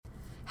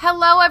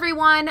Hello,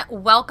 everyone.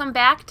 Welcome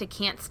back to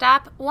Can't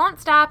Stop,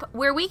 Won't Stop,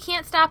 where we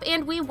can't stop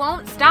and we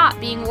won't stop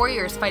being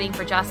warriors fighting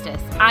for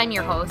justice. I'm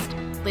your host,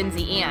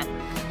 Lindsay Ann.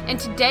 And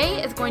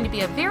today is going to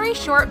be a very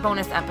short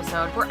bonus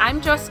episode where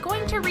I'm just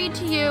going to read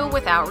to you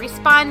without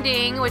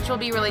responding, which will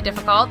be really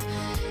difficult,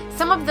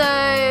 some of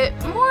the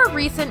more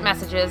recent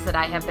messages that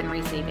I have been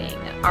receiving.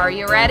 Are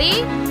you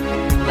ready?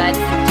 Let's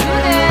do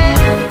this.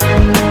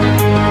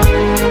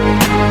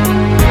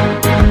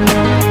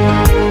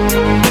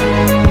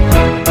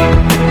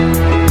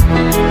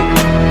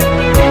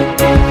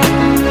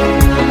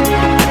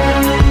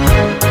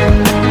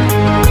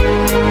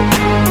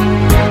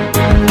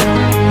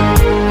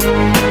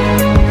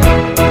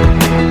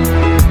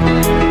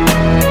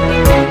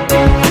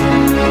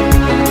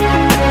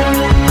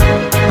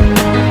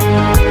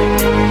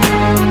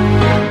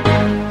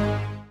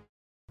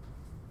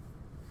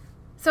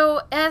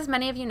 So, as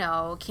many of you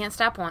know, Can't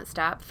Stop, Won't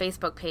Stop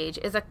Facebook page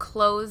is a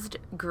closed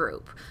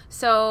group.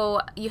 So,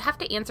 you have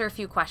to answer a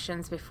few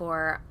questions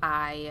before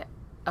I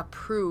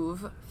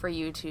approve for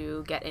you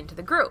to get into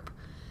the group.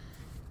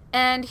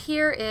 And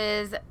here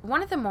is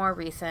one of the more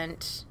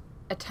recent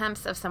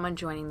attempts of someone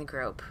joining the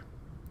group.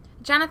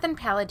 Jonathan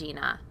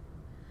Palladina.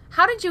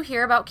 How did you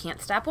hear about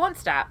Can't Stop, Won't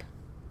Stop?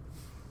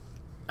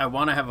 I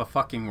want to have a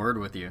fucking word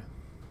with you.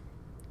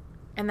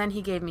 And then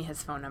he gave me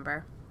his phone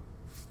number.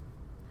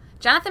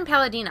 Jonathan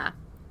Palladina,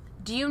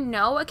 do you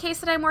know a case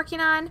that I'm working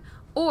on,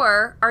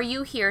 or are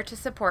you here to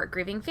support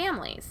grieving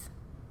families?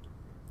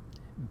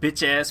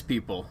 Bitch-ass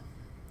people.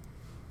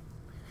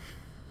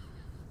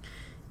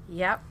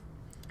 Yep.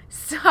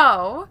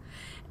 So,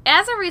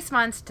 as a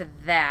response to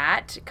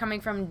that, coming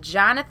from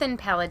Jonathan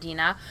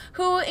Palladina,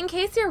 who, in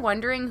case you're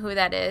wondering who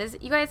that is,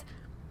 you guys,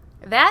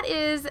 that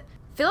is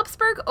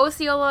Phillipsburg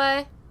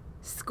Osceola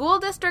School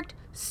District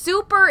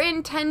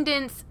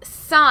Superintendent's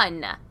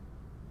son,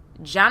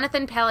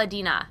 Jonathan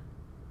Palladina.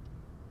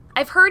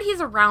 I've heard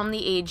he's around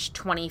the age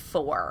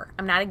 24.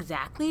 I'm not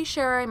exactly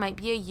sure. I might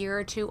be a year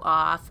or two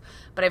off,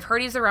 but I've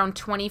heard he's around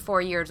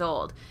 24 years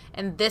old.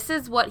 And this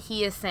is what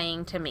he is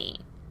saying to me.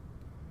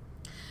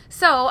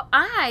 So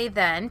I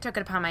then took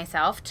it upon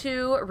myself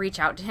to reach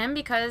out to him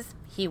because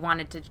he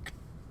wanted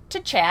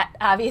to chat,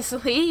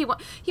 obviously.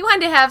 He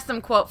wanted to have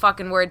some quote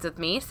fucking words with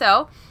me.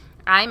 So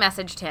I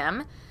messaged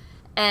him,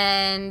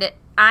 and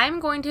I'm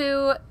going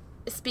to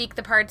speak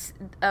the parts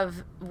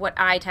of what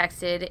I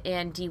texted,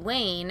 and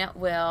Dwayne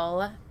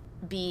will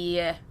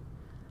be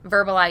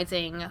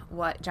verbalizing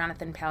what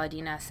Jonathan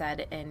Palladina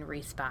said in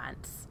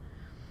response.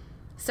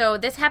 So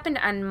this happened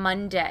on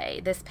Monday,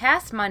 this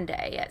past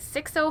Monday at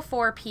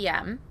 6:04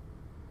 p.m.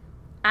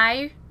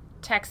 I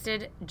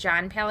texted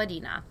John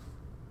Palladina.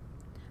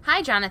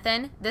 Hi,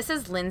 Jonathan. This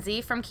is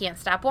Lindsay from Can't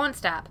Stop, Won't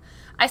Stop.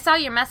 I saw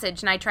your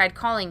message and I tried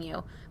calling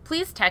you.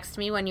 Please text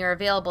me when you're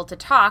available to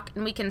talk,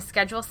 and we can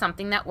schedule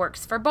something that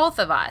works for both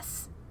of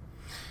us.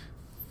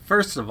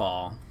 First of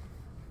all,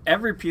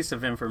 every piece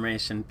of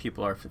information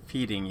people are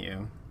feeding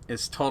you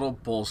is total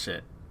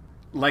bullshit.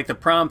 Like the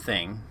prom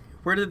thing.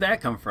 Where did that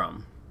come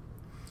from?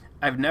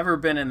 I've never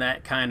been in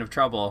that kind of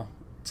trouble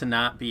to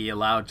not be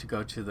allowed to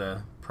go to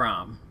the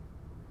prom.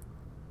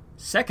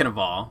 Second of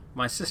all,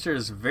 my sister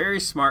is a very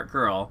smart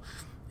girl,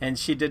 and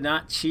she did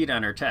not cheat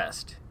on her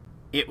test.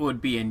 It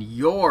would be in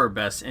your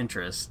best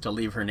interest to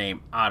leave her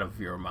name out of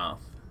your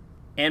mouth.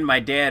 And my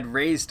dad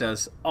raised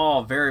us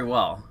all very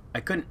well. I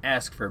couldn't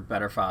ask for a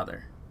better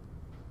father.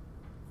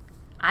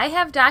 I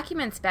have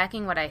documents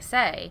backing what I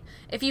say.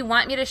 If you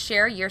want me to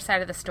share your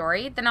side of the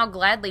story, then I'll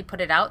gladly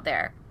put it out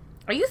there.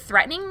 Are you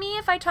threatening me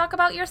if I talk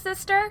about your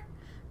sister?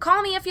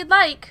 Call me if you'd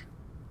like.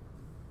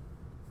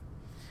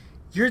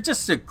 You're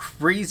just a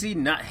crazy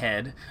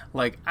nuthead.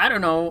 Like, I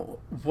don't know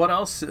what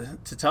else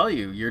to tell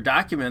you. Your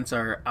documents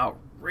are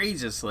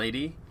outrageous,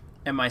 lady.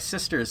 And my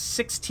sister is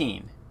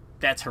 16.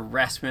 That's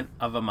harassment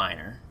of a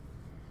minor.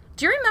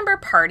 Do you remember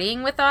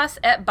partying with us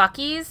at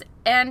Buc-ee's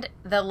and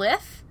the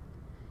Lith?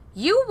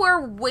 You were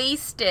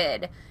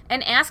wasted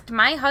and asked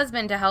my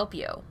husband to help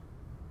you.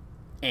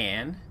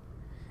 And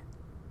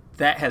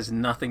that has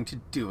nothing to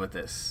do with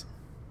this.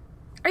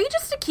 Are you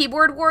just a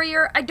keyboard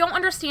warrior? I don't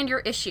understand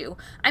your issue.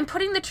 I'm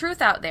putting the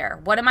truth out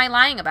there. What am I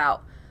lying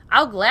about?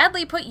 I'll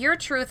gladly put your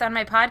truth on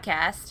my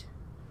podcast.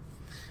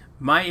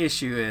 My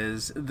issue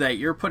is that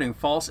you're putting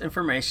false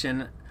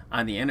information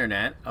on the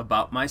internet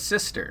about my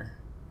sister,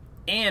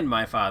 and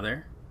my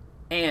father,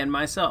 and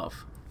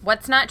myself.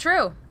 What's not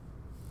true?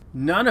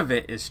 None of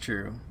it is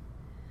true.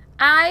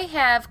 I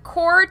have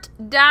court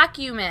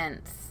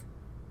documents.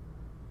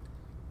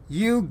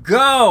 You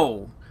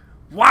go!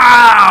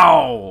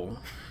 Wow!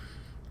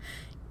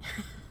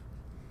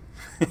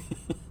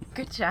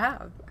 Good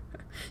job.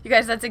 You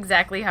guys, that's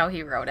exactly how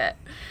he wrote it.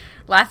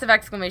 Lots of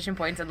exclamation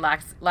points and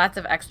lots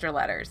of extra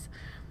letters.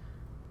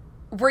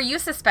 Were you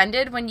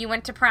suspended when you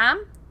went to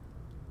prom?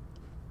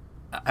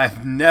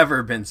 I've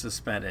never been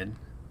suspended.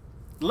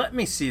 Let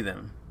me see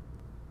them.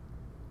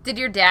 Did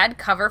your dad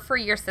cover for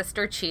your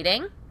sister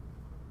cheating?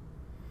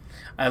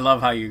 I love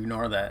how you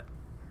ignore that.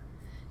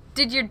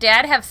 Did your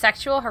dad have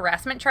sexual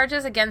harassment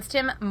charges against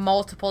him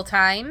multiple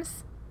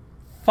times?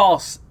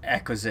 false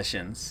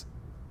acquisitions.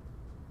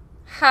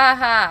 Ha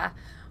ha.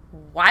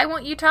 Why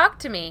won't you talk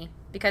to me?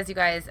 Because, you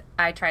guys,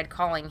 I tried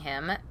calling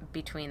him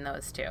between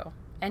those two,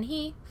 and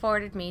he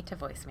forwarded me to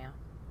voicemail.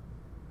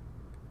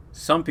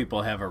 Some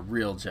people have a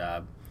real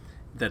job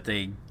that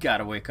they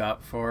gotta wake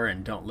up for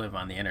and don't live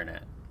on the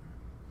internet.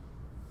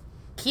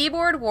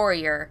 Keyboard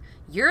warrior,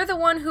 you're the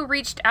one who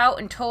reached out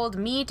and told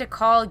me to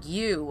call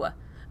you.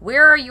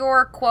 Where are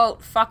your,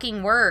 quote,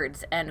 fucking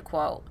words, end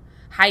quote?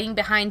 Hiding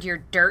behind your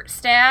dirt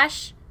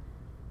stash?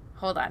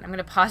 Hold on, I'm going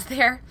to pause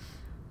there.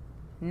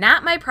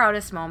 Not my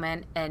proudest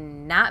moment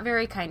and not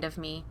very kind of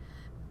me,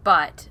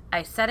 but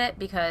I said it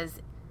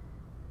because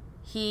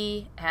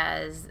he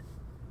has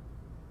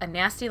a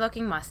nasty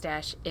looking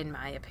mustache, in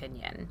my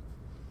opinion.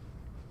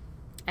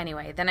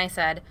 Anyway, then I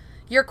said,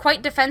 you're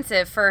quite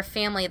defensive for a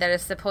family that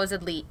is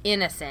supposedly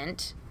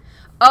innocent.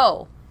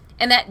 Oh,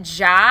 and that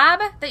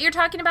job that you're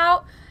talking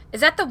about, is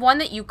that the one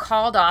that you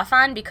called off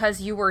on because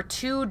you were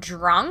too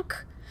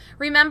drunk?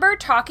 Remember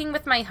talking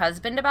with my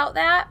husband about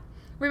that?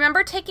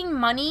 Remember taking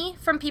money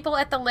from people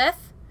at the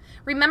Lith?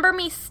 Remember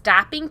me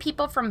stopping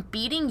people from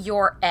beating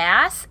your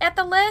ass at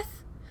the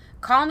Lith?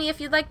 Call me if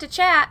you'd like to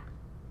chat.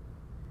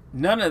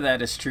 None of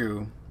that is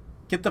true.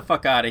 Get the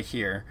fuck out of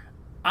here.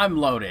 I'm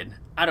loaded.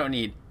 I don't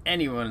need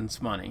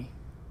anyone's money.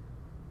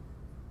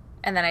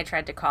 And then I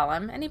tried to call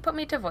him, and he put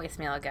me to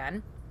voicemail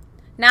again.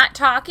 Not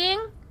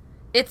talking?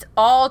 It's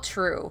all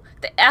true.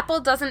 The apple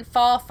doesn't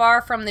fall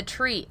far from the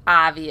tree,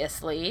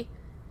 obviously.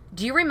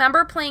 Do you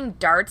remember playing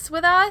darts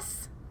with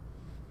us?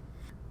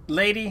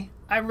 Lady,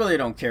 I really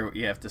don't care what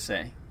you have to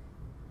say.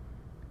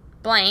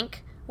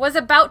 Blank was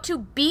about to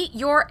beat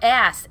your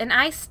ass, and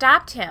I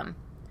stopped him.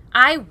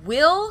 I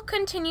will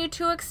continue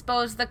to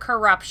expose the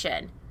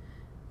corruption.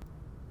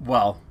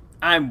 Well,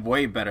 I'm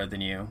way better than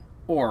you,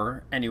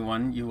 or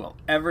anyone you will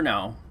ever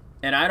know,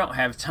 and I don't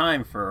have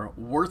time for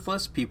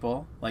worthless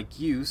people like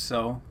you,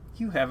 so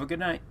you have a good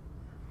night.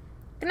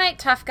 Good night,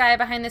 tough guy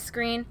behind the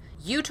screen.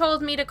 You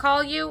told me to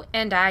call you,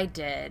 and I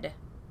did.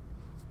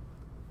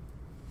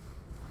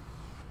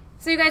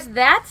 So you guys,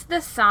 that's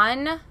the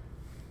son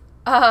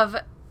of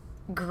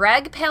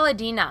Greg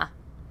Palladina,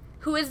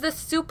 who is the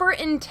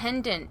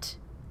superintendent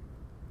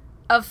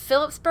of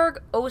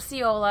Phillipsburg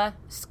Osceola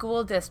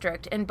School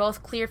District in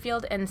both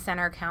Clearfield and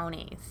Center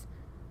counties.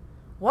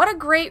 What a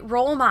great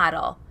role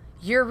model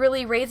you're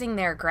really raising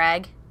there,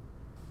 Greg.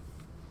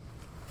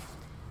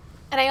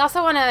 And I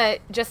also want to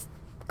just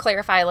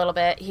clarify a little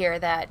bit here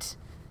that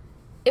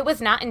it was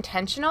not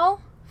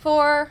intentional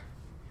for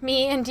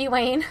me and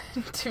Dwayne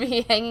to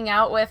be hanging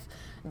out with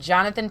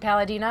Jonathan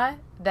Palladina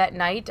that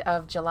night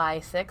of July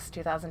 6,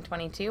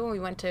 2022, when we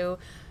went to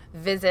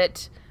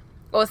visit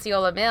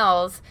Osceola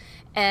Mills,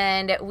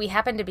 and we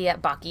happened to be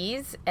at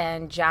Buc-ee's,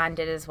 and John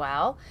did as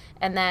well,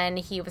 and then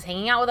he was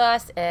hanging out with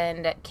us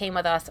and came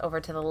with us over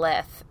to the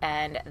Lith,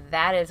 and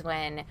that is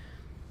when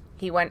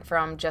he went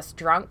from just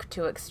drunk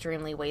to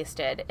extremely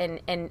wasted,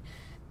 and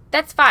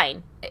that's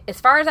fine. As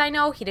far as I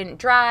know, he didn't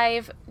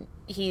drive.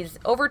 He's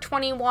over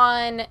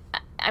 21.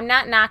 I'm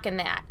not knocking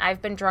that.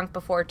 I've been drunk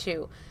before,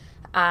 too.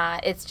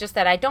 It's just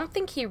that I don't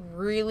think he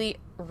really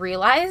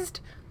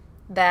realized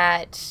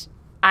that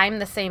I'm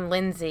the same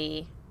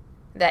Lindsay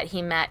that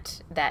he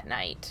met that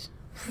night.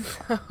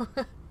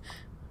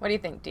 What do you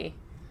think, Dee?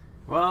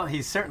 Well,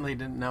 he certainly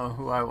didn't know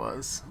who I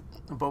was,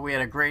 but we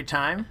had a great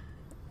time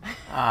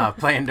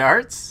playing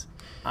darts,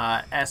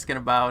 asking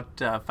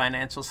about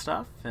financial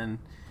stuff, and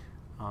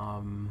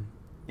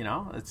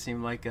it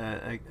seemed like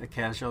a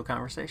casual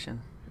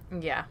conversation.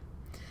 Yeah.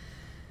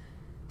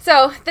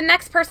 So the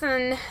next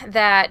person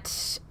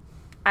that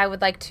I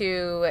would like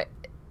to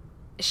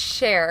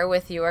share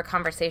with you a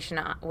conversation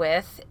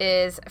with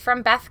is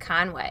from Beth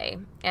Conway.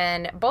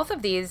 And both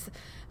of these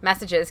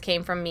messages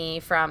came from me,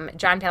 from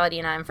John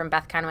Palladina and from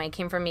Beth Conway,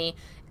 came from me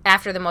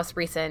after the most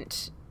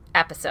recent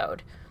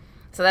episode.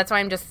 So that's why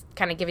I'm just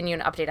kind of giving you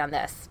an update on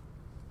this.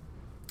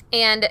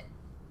 And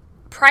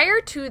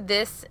prior to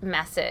this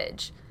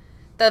message,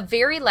 the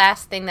very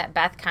last thing that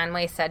Beth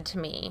Conway said to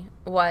me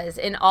was,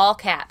 in all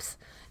caps,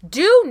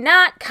 "Do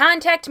not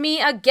contact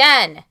me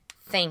again.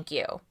 Thank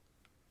you."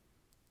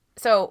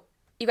 So,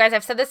 you guys,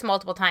 I've said this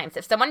multiple times.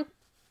 If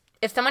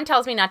someone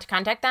tells me not to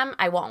contact them,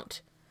 I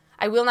won't.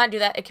 I will not do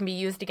that. It can be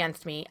used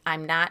against me.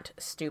 I'm not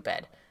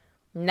stupid.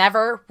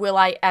 Never will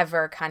I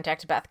ever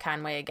contact Beth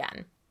Conway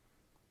again.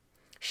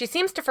 She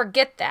seems to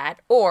forget that,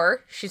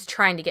 or she's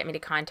trying to get me to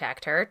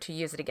contact her to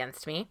use it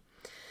against me.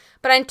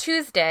 But on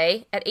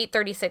Tuesday at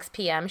 8:36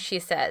 p.m., she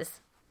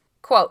says,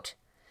 quote,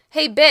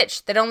 "Hey,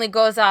 bitch that only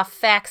goes off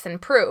facts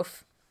and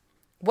proof.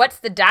 What's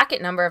the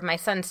docket number of my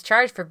son's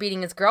charge for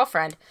beating his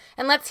girlfriend?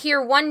 And let's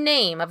hear one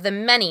name of the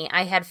many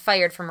I had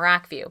fired from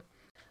Rockview.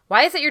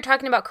 Why is it you're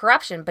talking about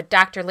corruption, but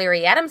Dr.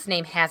 Larry Adams'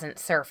 name hasn't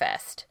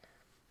surfaced?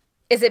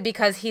 Is it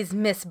because he's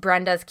Miss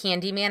Brenda's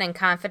Candyman and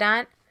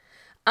confidant?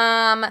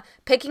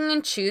 Picking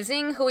and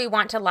choosing who we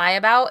want to lie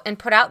about and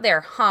put out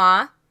there,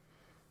 huh?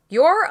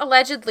 You're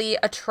allegedly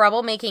a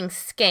troublemaking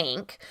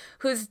skank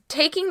who's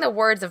taking the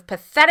words of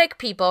pathetic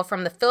people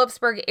from the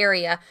Phillipsburg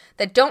area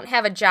that don't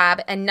have a job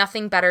and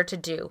nothing better to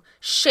do.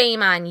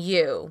 Shame on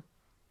you.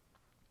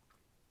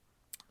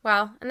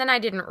 Well, and then I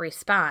didn't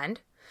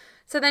respond.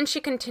 So then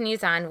she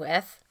continues on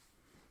with,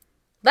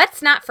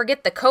 let's not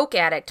forget the coke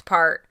addict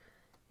part.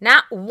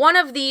 Not one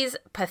of these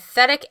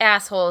pathetic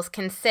assholes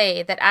can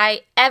say that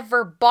I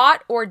ever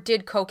bought or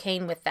did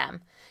cocaine with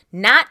them.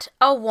 Not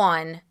a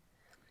one.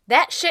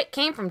 That shit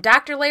came from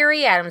Dr.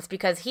 Larry Adams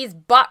because he's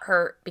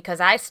butthurt because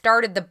I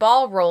started the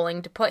ball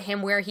rolling to put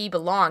him where he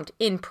belonged,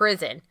 in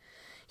prison.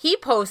 He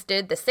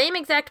posted the same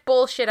exact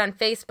bullshit on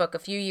Facebook a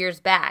few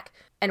years back,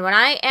 and when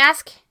I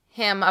asked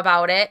him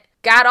about it,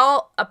 got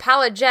all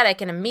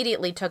apologetic and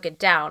immediately took it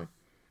down.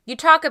 You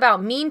talk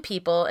about mean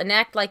people and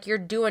act like you're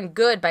doing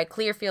good by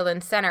Clearfield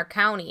and Center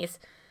counties,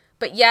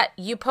 but yet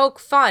you poke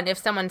fun if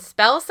someone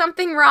spells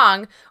something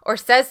wrong or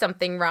says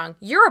something wrong.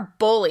 You're a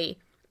bully.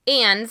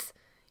 And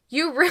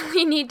you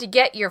really need to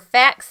get your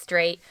facts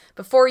straight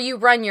before you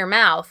run your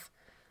mouth.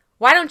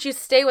 Why don't you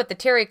stay with the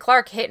Terry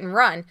Clark hit and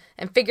run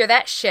and figure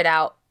that shit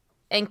out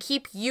and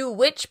keep you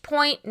witch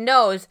point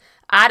nose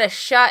out of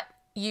shut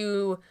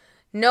you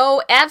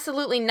know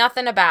absolutely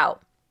nothing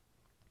about.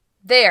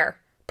 There,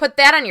 put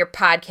that on your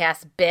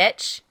podcast,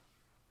 bitch.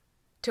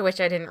 To which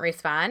I didn't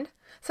respond.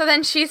 So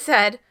then she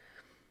said,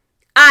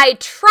 I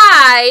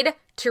tried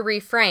to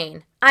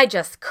refrain. I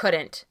just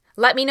couldn't.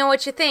 Let me know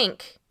what you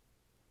think.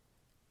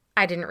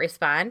 I didn't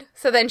respond.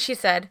 So then she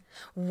said,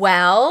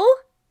 well?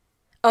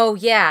 Oh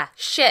yeah,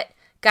 shit.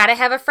 Gotta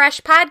have a fresh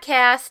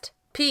podcast.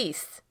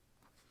 Peace.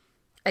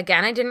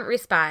 Again, I didn't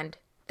respond.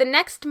 The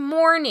next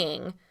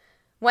morning,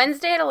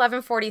 Wednesday at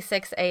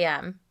 11:46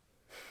 a.m.,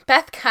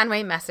 Beth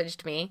Conway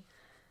messaged me.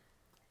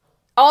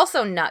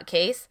 Also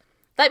nutcase.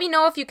 Let me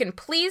know if you can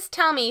please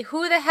tell me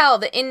who the hell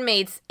the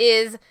inmates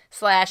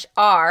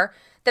is/are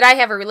that I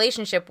have a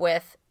relationship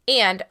with.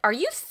 And are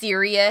you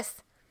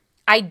serious?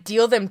 I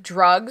deal them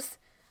drugs?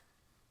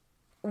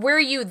 Were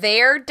you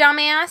there,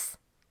 dumbass?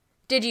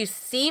 Did you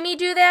see me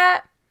do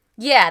that?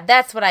 Yeah,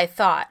 that's what I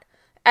thought.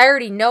 I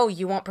already know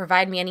you won't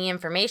provide me any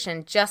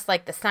information, just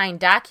like the signed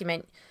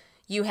document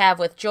you have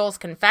with Joel's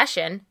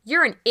confession.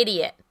 You're an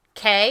idiot,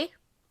 okay?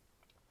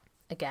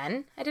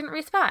 Again, I didn't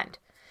respond.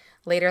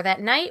 Later that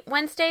night,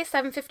 Wednesday,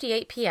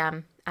 7:58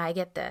 p.m., I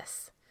get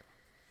this.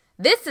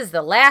 This is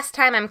the last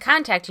time I'm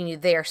contacting you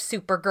there,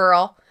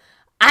 Supergirl.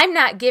 I'm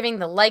not giving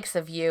the likes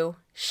of you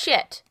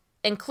shit,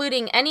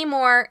 including any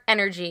more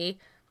energy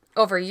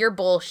over your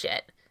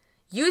bullshit.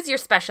 Use your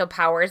special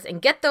powers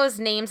and get those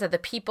names of the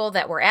people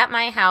that were at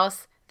my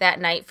house that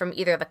night from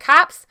either the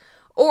cops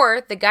or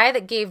the guy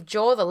that gave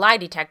Joel the lie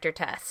detector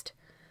test.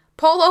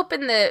 Pull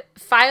open the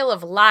file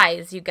of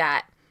lies you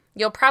got.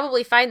 You'll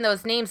probably find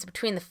those names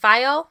between the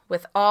file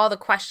with all the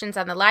questions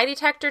on the lie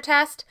detector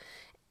test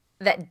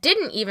that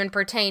didn't even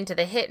pertain to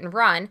the hit and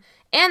run,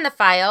 and the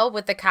file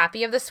with the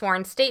copy of the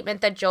sworn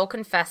statement that Joel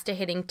confessed to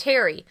hitting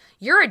Terry.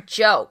 You're a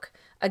joke.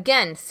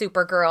 Again,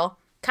 Supergirl,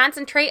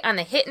 concentrate on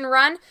the hit and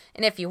run,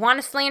 and if you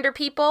want to slander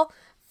people,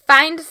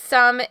 find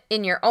some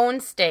in your own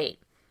state.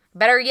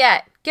 Better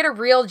yet, get a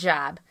real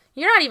job.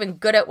 You're not even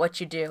good at what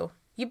you do.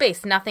 You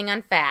base nothing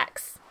on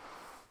facts.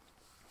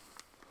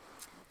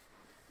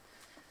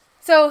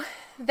 So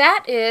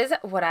that is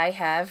what I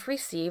have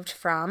received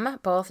from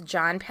both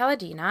John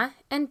Palladina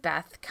and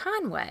Beth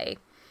Conway.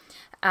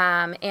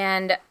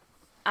 And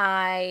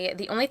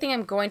the only thing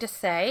I'm going to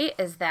say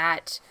is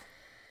that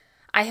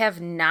I have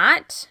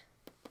not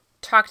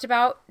talked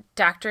about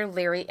Dr.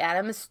 Larry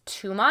Adams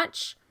too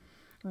much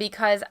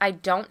because I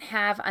don't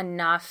have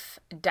enough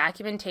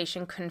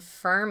documentation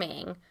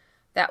confirming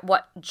that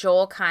what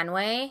Joel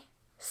Conway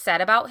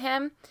said about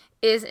him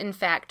is in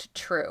fact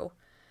true.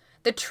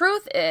 The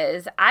truth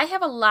is, I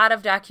have a lot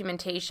of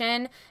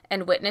documentation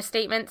and witness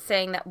statements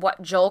saying that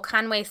what Joel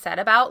Conway said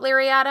about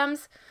Larry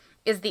Adams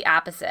is the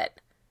opposite.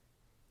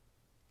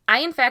 I,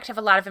 in fact, have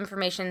a lot of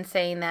information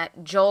saying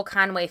that Joel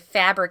Conway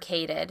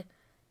fabricated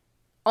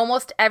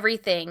almost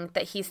everything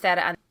that he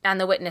said on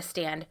the witness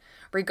stand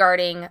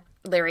regarding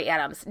Larry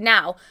Adams.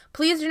 Now,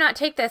 please do not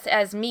take this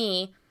as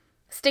me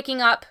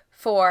sticking up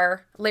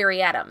for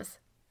Larry Adams.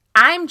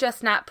 I'm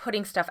just not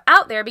putting stuff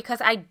out there because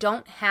I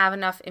don't have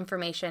enough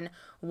information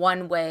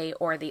one way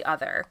or the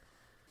other.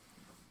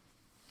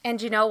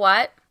 And you know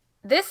what?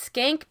 This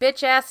skank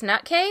bitch-ass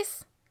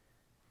nutcase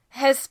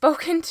has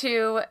spoken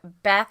to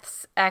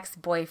Beth's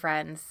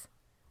ex-boyfriends.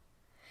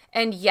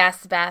 And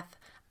yes, Beth,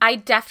 I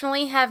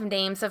definitely have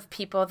names of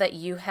people that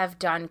you have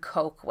done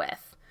coke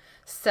with.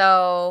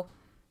 So,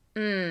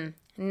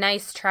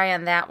 nice try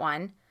on that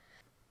one.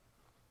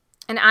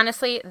 And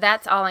honestly,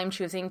 that's all I'm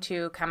choosing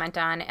to comment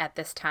on at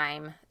this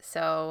time.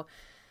 So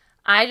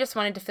I just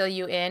wanted to fill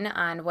you in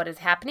on what is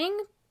happening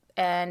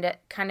and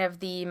kind of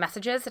the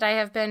messages that I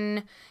have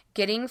been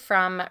getting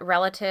from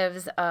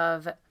relatives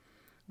of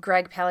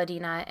Greg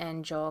Palladina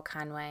and Joel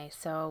Conway.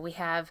 So we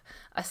have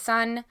a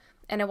son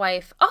and a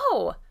wife.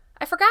 Oh,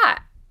 I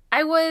forgot.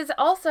 I was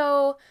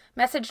also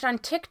messaged on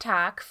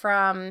TikTok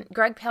from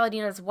Greg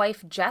Palladina's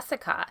wife,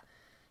 Jessica.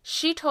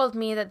 she told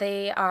me that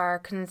they are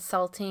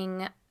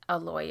consulting a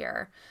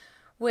lawyer,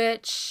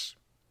 which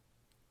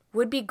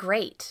would be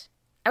great.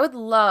 I would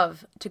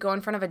love to go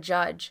in front of a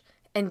judge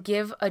and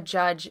give a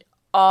judge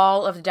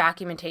all of the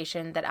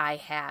documentation that I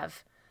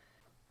have.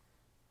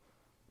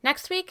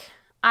 Next week,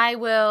 I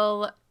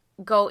will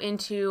go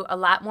into a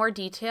lot more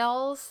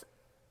details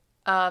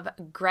of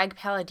Greg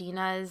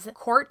Palladina's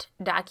court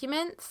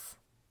documents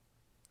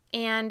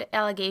and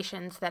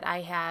allegations that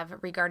I have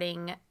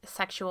regarding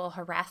sexual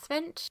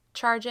harassment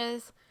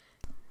charges.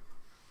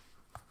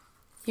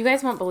 You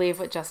guys won't believe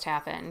what just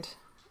happened.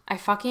 I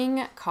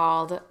fucking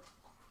called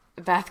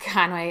Beth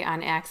Conway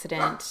on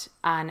accident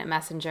on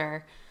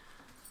Messenger.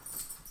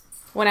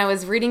 When I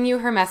was reading you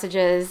her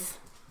messages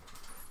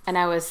and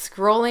I was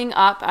scrolling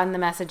up on the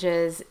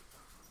messages,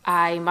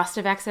 I must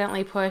have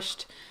accidentally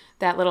pushed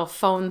that little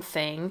phone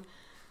thing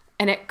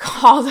and it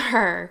called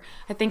her.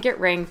 I think it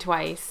rang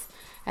twice.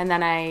 And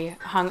then I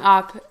hung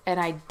up and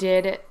I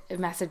did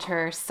message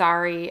her,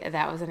 sorry,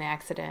 that was an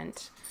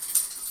accident.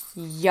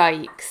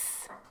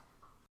 Yikes.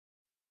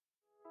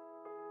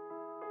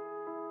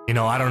 You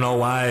know, I don't know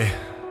why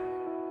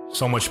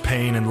so much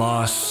pain and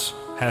loss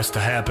has to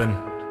happen.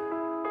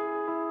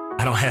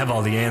 I don't have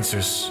all the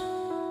answers.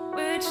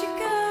 Where'd you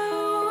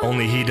go?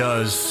 Only he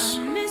does.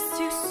 I missed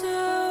you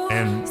so.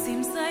 And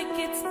seems like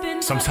it's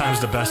been sometimes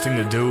the best thing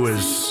to do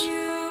is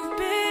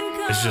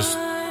just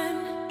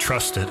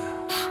trust it.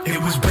 It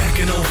was back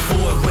in 04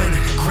 when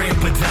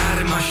Grandpa died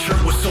and my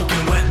shirt was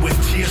soaking wet with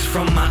tears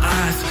from my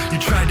eyes. You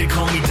tried to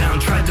calm me down,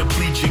 tried to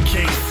plead your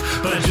case,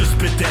 but I just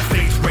spit that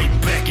faith right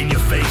back in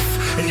your face.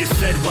 And you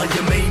said, while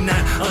you may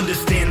not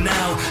understand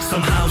now,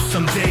 somehow,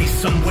 someday,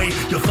 some way,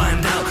 you'll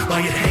find out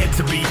why it had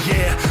to be,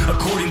 yeah.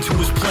 According to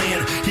his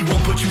plan, he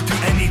won't put you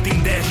through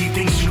anything that he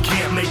thinks you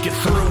can't make it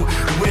through.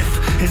 With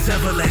his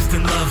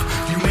everlasting love,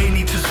 you may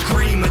need to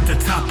scream at the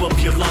top of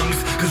your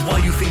lungs, cause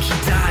while you think he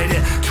died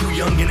at too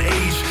young an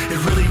age, it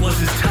really was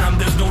his time,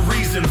 there's no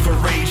reason for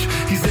rage.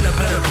 He's in a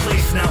better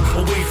place now,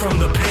 away from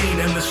the pain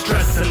and the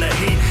stress and the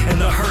hate and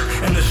the hurt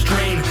and the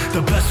strain.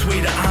 The best way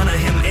to honor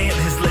him and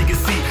his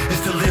legacy is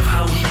to live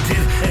how he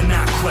did and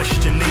not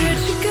question it.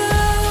 Where'd you go?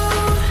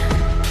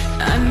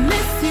 I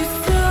miss you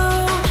so.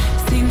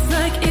 Seems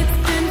like it's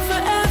been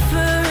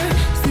forever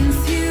since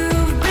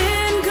you've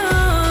been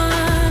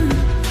gone.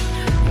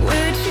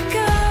 Where'd you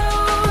go?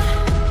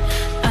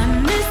 I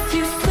miss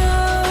you so.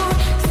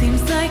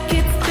 Seems like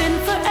it's been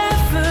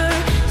forever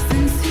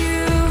since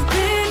you've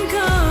been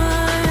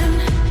gone.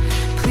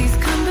 Please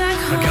come back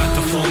home. I got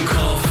the phone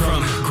call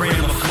from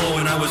Grandma Flo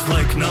and I was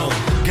like, no,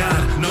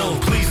 God, no,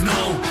 please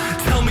no.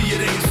 Tell me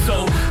it ain't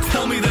so.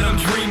 Tell me that I'm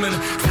dreaming.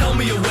 Tell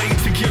me a way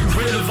to get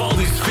rid of all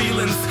these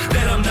feelings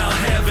that I'm now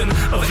having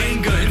of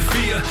anger and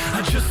fear.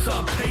 I just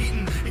saw Peyton